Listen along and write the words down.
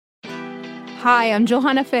Hi, I'm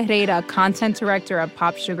Johanna Ferreira, content director at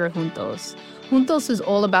Pop Sugar Juntos. Juntos is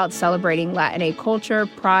all about celebrating Latinx culture,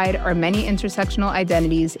 pride, our many intersectional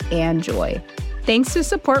identities, and joy. Thanks to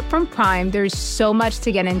support from Prime, there's so much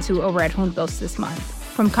to get into over at Juntos this month.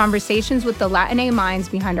 From conversations with the Latinx minds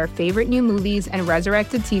behind our favorite new movies and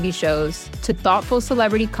resurrected TV shows, to thoughtful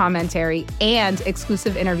celebrity commentary and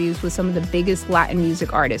exclusive interviews with some of the biggest Latin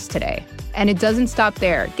music artists today. And it doesn't stop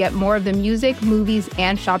there. Get more of the music, movies,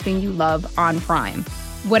 and shopping you love on Prime.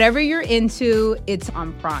 Whatever you're into, it's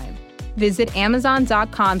on Prime. Visit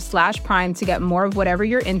Amazon.com/Prime to get more of whatever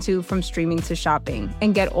you're into, from streaming to shopping.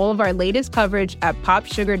 And get all of our latest coverage at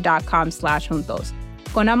popsugar.com/juntos.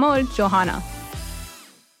 Con amor, Johanna.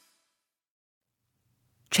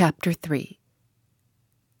 Chapter 3.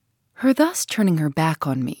 Her thus turning her back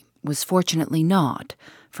on me was fortunately not,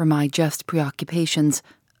 for my just preoccupations,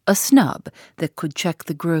 a snub that could check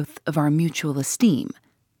the growth of our mutual esteem.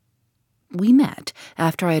 We met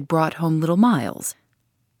after I had brought home little Miles.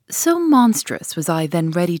 So monstrous was I then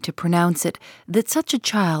ready to pronounce it that such a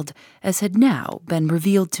child as had now been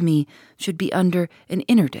revealed to me should be under an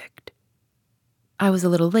interdict. I was a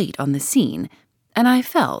little late on the scene, and I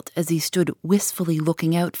felt, as he stood wistfully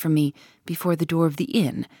looking out for me before the door of the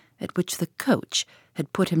inn at which the coach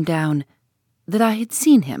had put him down, that I had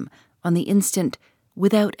seen him on the instant,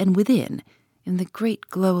 without and within, in the great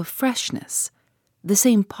glow of freshness, the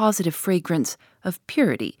same positive fragrance of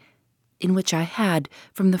purity in which I had,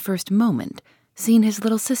 from the first moment, seen his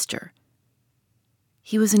little sister.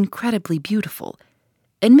 He was incredibly beautiful,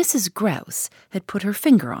 and Mrs. Grouse had put her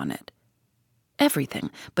finger on it. Everything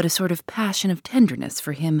but a sort of passion of tenderness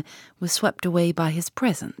for him was swept away by his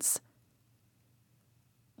presence.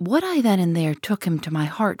 What I then and there took him to my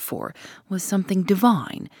heart for was something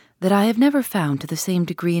divine that I have never found to the same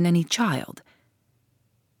degree in any child.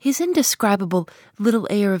 His indescribable little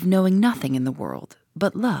air of knowing nothing in the world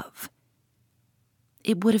but love.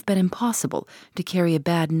 It would have been impossible to carry a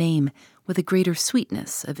bad name with a greater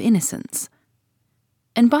sweetness of innocence.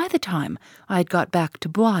 And by the time I had got back to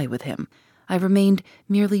Blois with him, I remained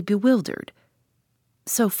merely bewildered.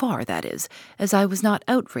 So far, that is, as I was not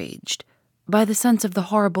outraged by the sense of the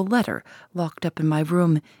horrible letter locked up in my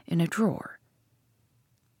room in a drawer.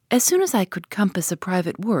 As soon as I could compass a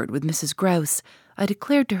private word with Mrs. Grouse, I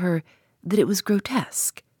declared to her that it was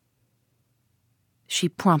grotesque. She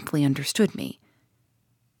promptly understood me.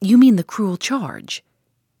 "You mean the cruel charge?"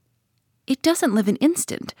 "It doesn't live an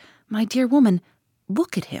instant. My dear woman,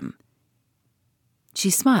 look at him." She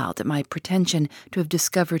smiled at my pretension to have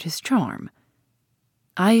discovered his charm.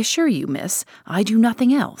 "I assure you, miss, I do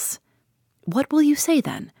nothing else." "What will you say,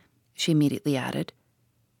 then?" she immediately added.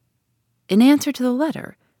 In answer to the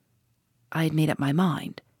letter, I had made up my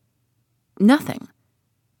mind. "Nothing."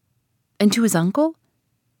 "And to his uncle?"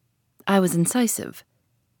 I was incisive.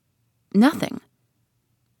 "Nothing."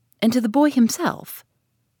 "And to the boy himself?"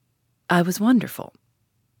 I was wonderful.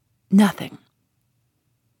 "Nothing."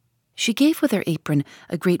 She gave with her apron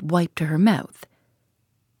a great wipe to her mouth.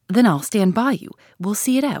 "Then I'll stand by you. We'll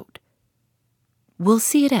see it out." "We'll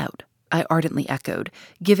see it out," I ardently echoed,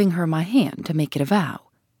 giving her my hand to make it a vow.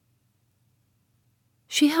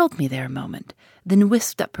 She held me there a moment, then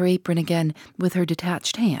whisked up her apron again with her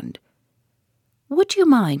detached hand. "Would you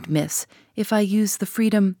mind, miss, if I use the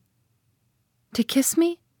freedom to kiss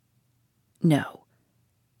me?" "No."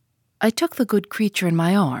 I took the good creature in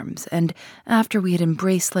my arms, and, after we had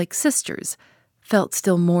embraced like sisters, felt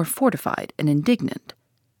still more fortified and indignant.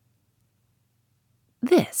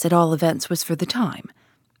 This, at all events, was for the time,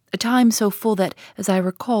 a time so full that, as I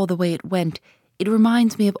recall the way it went, it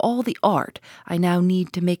reminds me of all the art I now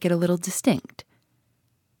need to make it a little distinct.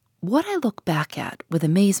 What I look back at with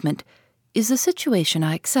amazement is the situation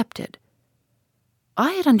I accepted.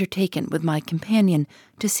 I had undertaken with my companion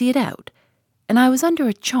to see it out, and I was under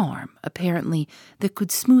a charm, apparently, that could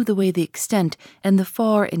smooth away the extent and the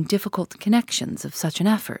far and difficult connections of such an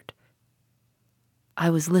effort. I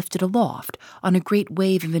was lifted aloft on a great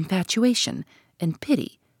wave of infatuation and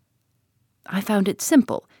pity. I found it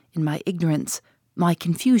simple, in my ignorance, my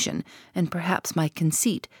confusion, and perhaps my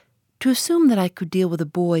conceit, to assume that I could deal with a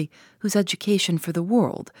boy whose education for the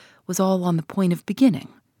world was all on the point of beginning.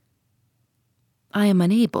 I am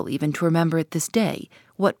unable even to remember at this day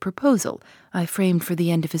what proposal I framed for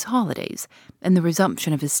the end of his holidays and the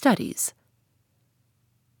resumption of his studies.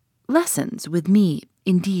 Lessons with me,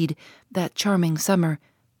 indeed, that charming summer,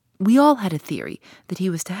 we all had a theory that he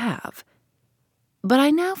was to have. But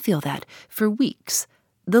I now feel that, for weeks,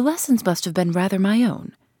 the lessons must have been rather my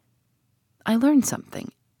own. I learned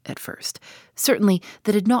something, at first, certainly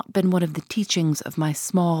that had not been one of the teachings of my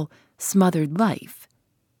small, smothered life.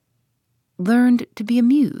 learned to be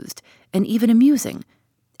amused and even amusing,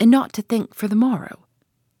 and not to think for the morrow.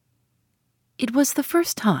 It was the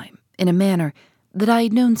first time, in a manner, that I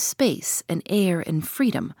had known space and air and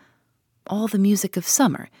freedom, all the music of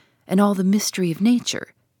summer and all the mystery of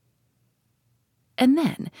nature. And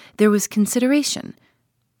then there was consideration,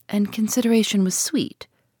 and consideration was sweet.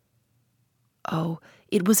 Oh,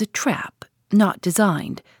 it was a trap, not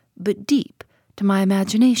designed, but deep, to my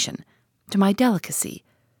imagination, to my delicacy,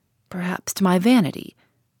 perhaps to my vanity,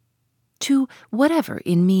 to whatever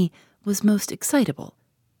in me was most excitable.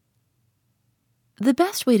 The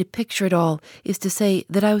best way to picture it all is to say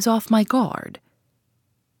that I was off my guard.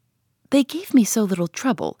 They gave me so little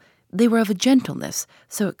trouble, they were of a gentleness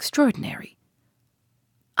so extraordinary.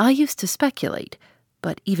 I used to speculate,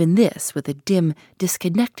 but even this with a dim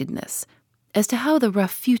disconnectedness, as to how the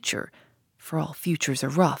rough future, for all futures are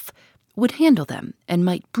rough, would handle them and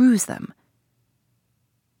might bruise them.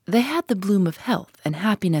 They had the bloom of health and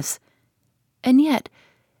happiness, and yet,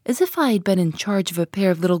 as if I had been in charge of a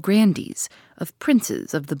pair of little grandees, of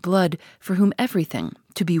princes of the blood for whom everything,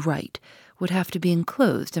 to be right, would have to be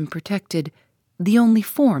enclosed and protected, the only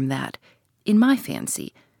form that, in my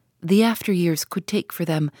fancy, the after-years could take for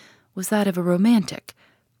them was that of a romantic,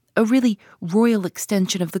 a really royal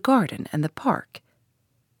extension of the garden and the park.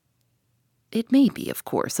 It may be, of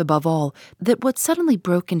course, above all, that what suddenly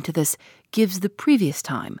broke into this gives the previous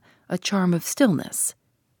time a charm of stillness.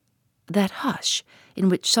 That hush in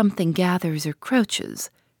which something gathers or crouches.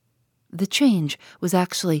 The change was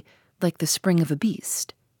actually like the spring of a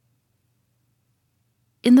beast.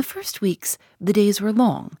 In the first weeks, the days were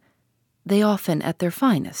long. They often, at their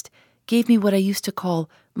finest, gave me what I used to call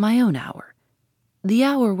my own hour. The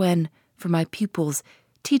hour when, for my pupils,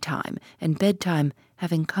 tea-time and bedtime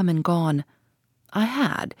having come and gone, I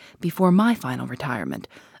had, before my final retirement,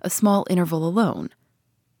 a small interval alone.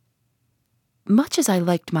 Much as I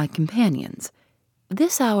liked my companions,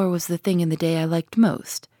 this hour was the thing in the day I liked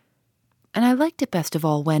most, and I liked it best of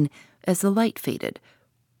all when, as the light faded,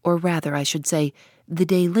 or rather, I should say, the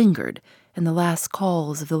day lingered, and the last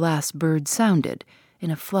calls of the last bird sounded, in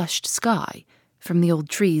a flushed sky, from the old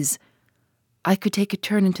trees, I could take a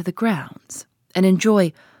turn into the grounds, and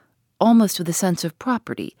enjoy, almost with a sense of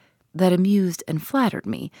property, that amused and flattered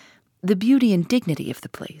me, the beauty and dignity of the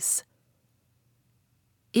place.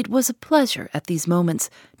 It was a pleasure at these moments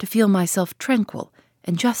to feel myself tranquil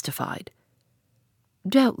and justified.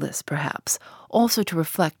 Doubtless, perhaps, also to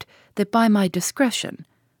reflect that by my discretion,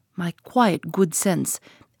 my quiet good sense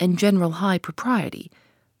and general high propriety,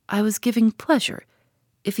 I was giving pleasure,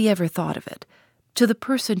 if he ever thought of it, to the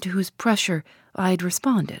person to whose pressure I had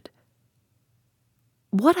responded.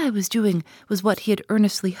 What I was doing was what he had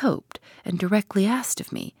earnestly hoped and directly asked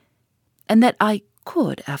of me, and that I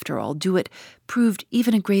could, after all, do it proved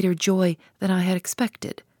even a greater joy than I had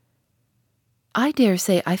expected. I dare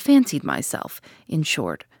say I fancied myself, in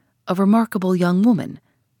short, a remarkable young woman,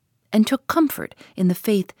 and took comfort in the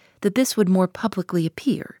faith that this would more publicly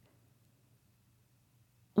appear.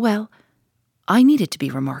 Well, I needed to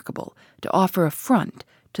be remarkable to offer a front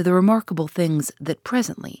to the remarkable things that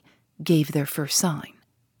presently gave their first sign.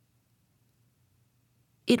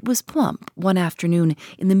 It was plump one afternoon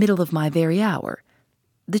in the middle of my very hour.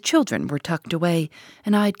 The children were tucked away,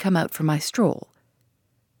 and I had come out for my stroll.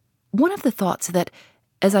 One of the thoughts that,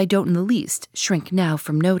 as I don't in the least shrink now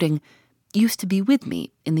from noting, used to be with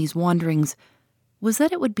me in these wanderings, was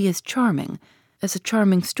that it would be as charming as a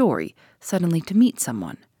charming story suddenly to meet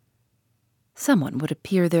someone. Someone would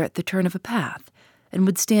appear there at the turn of a path, and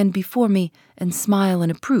would stand before me and smile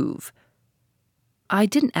and approve. I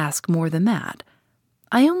didn't ask more than that.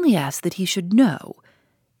 I only asked that he should know,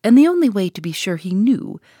 and the only way to be sure he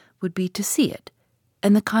knew would be to see it,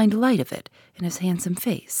 and the kind light of it in his handsome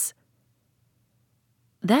face.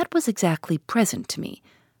 That was exactly present to me,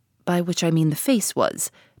 by which I mean the face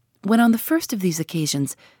was, when on the first of these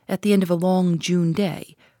occasions, at the end of a long June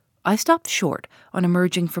day, I stopped short on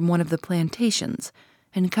emerging from one of the plantations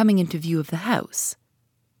and coming into view of the house.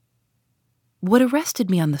 What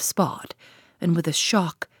arrested me on the spot, and with a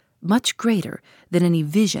shock much greater than any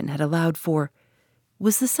vision had allowed for,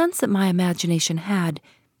 was the sense that my imagination had,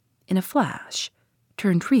 in a flash,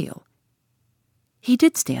 turned real. He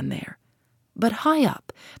did stand there, but high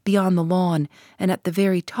up, beyond the lawn, and at the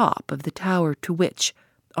very top of the tower to which,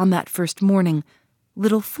 on that first morning,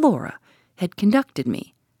 little Flora had conducted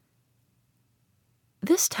me.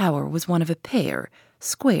 This tower was one of a pair,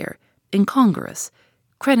 square, incongruous,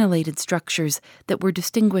 crenellated structures that were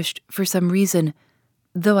distinguished for some reason,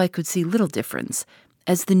 though I could see little difference,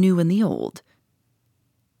 as the new and the old.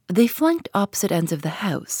 They flanked opposite ends of the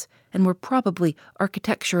house, and were probably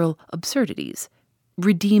architectural absurdities,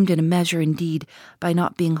 redeemed in a measure indeed by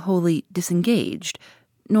not being wholly disengaged,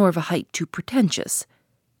 nor of a height too pretentious,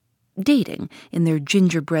 dating, in their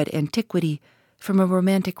gingerbread antiquity, from a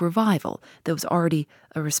romantic revival that was already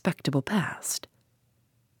a respectable past.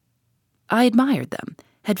 I admired them,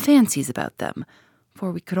 had fancies about them,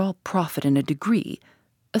 for we could all profit in a degree,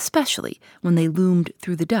 especially when they loomed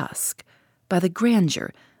through the dusk, by the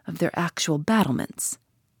grandeur of their actual battlements.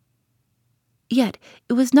 Yet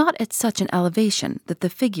it was not at such an elevation that the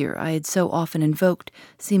figure I had so often invoked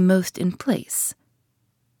seemed most in place.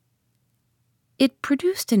 It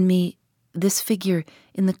produced in me, this figure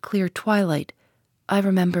in the clear twilight, I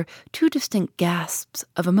remember 2 distinct gasps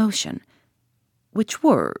of emotion, which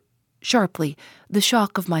were, sharply, the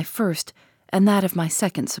shock of my first and that of my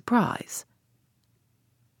second surprise.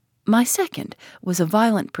 My second was a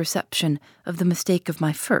violent perception of the mistake of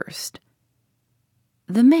my first.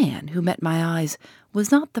 The man who met my eyes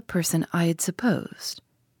was not the person I had supposed.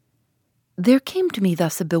 There came to me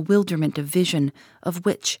thus a bewilderment of vision of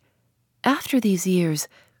which, after these years,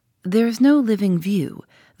 there is no living view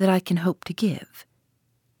that I can hope to give.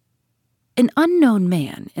 An unknown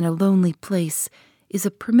man in a lonely place is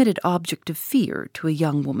a permitted object of fear to a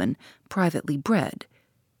young woman privately bred,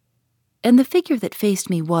 and the figure that faced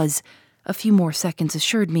me was, a few more seconds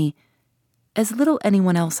assured me, as little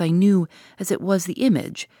anyone else I knew as it was the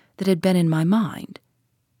image that had been in my mind.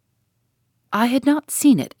 I had not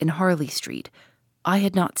seen it in Harley Street. I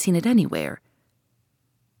had not seen it anywhere.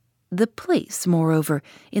 The place, moreover,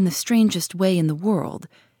 in the strangest way in the world,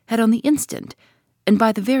 had on the instant, and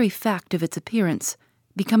by the very fact of its appearance,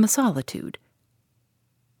 become a solitude.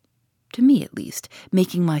 To me, at least,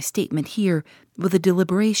 making my statement here with a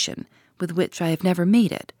deliberation with which I have never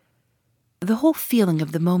made it, the whole feeling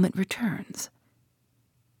of the moment returns.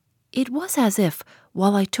 It was as if,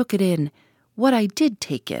 while I took it in, what I did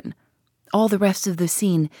take in, all the rest of the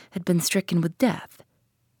scene had been stricken with death.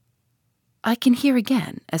 I can hear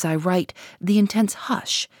again, as I write, the intense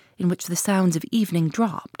hush in which the sounds of evening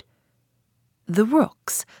dropped. The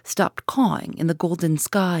rooks stopped cawing in the golden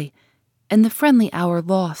sky, and the friendly hour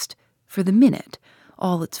lost, for the minute,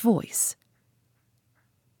 all its voice.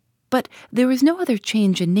 But there was no other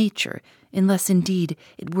change in nature, unless indeed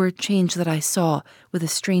it were a change that I saw with a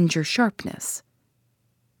stranger sharpness.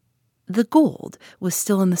 The gold was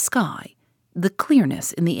still in the sky, the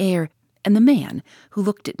clearness in the air, and the man who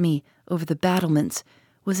looked at me over the battlements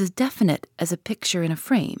was as definite as a picture in a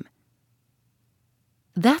frame.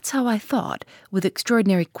 That's how I thought, with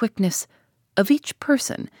extraordinary quickness, of each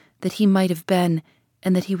person that he might have been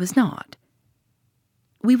and that he was not.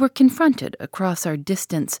 We were confronted across our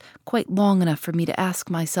distance quite long enough for me to ask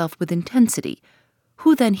myself with intensity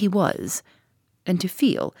who then he was, and to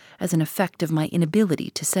feel, as an effect of my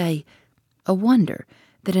inability to say, a wonder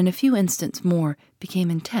that in a few instants more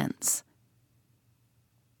became intense.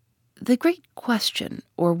 The great question,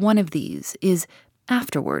 or one of these, is,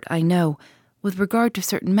 afterward, I know, with regard to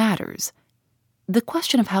certain matters, the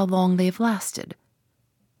question of how long they have lasted.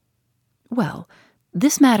 Well,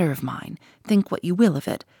 this matter of mine, think what you will of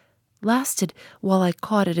it, lasted while I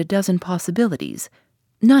caught at a dozen possibilities,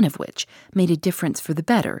 none of which made a difference for the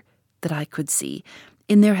better, that I could see,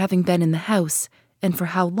 in their having been in the house, and for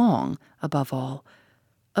how long, above all,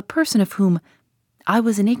 a person of whom I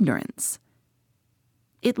was in ignorance.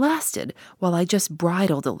 It lasted while I just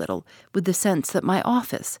bridled a little with the sense that my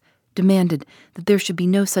office demanded that there should be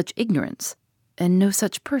no such ignorance and no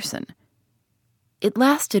such person. It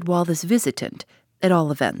lasted while this visitant, at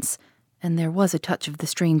all events, and there was a touch of the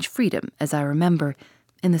strange freedom, as I remember,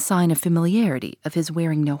 in the sign of familiarity of his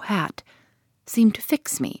wearing no hat, seemed to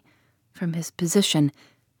fix me, from his position,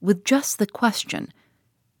 with just the question,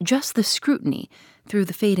 just the scrutiny through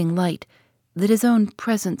the fading light that his own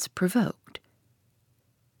presence provoked.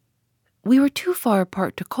 We were too far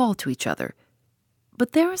apart to call to each other,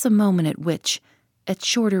 but there was a moment at which, at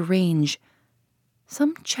shorter range,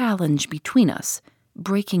 some challenge between us,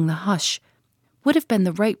 breaking the hush, would have been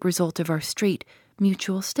the right result of our straight,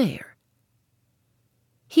 mutual stare.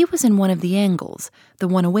 He was in one of the angles, the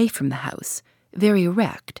one away from the house, very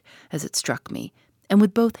erect, as it struck me, and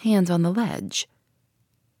with both hands on the ledge.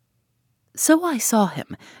 So I saw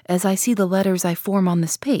him, as I see the letters I form on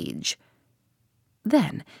this page.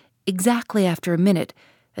 Then, exactly after a minute,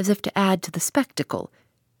 as if to add to the spectacle,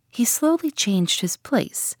 he slowly changed his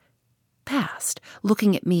place, passed,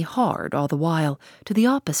 looking at me hard all the while, to the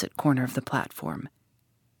opposite corner of the platform.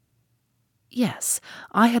 Yes,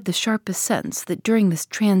 I had the sharpest sense that during this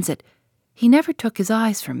transit he never took his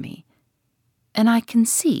eyes from me, and I can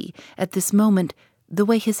see, at this moment, the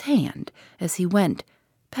way his hand, as he went,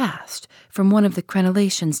 passed from one of the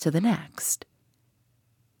crenellations to the next.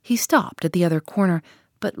 He stopped at the other corner,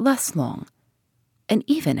 but less long, and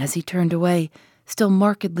even as he turned away, still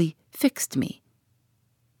markedly fixed me.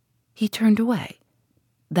 He turned away.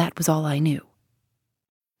 That was all I knew.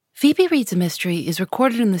 Phoebe Reads a Mystery is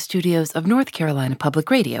recorded in the studios of North Carolina Public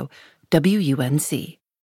Radio, WUNC.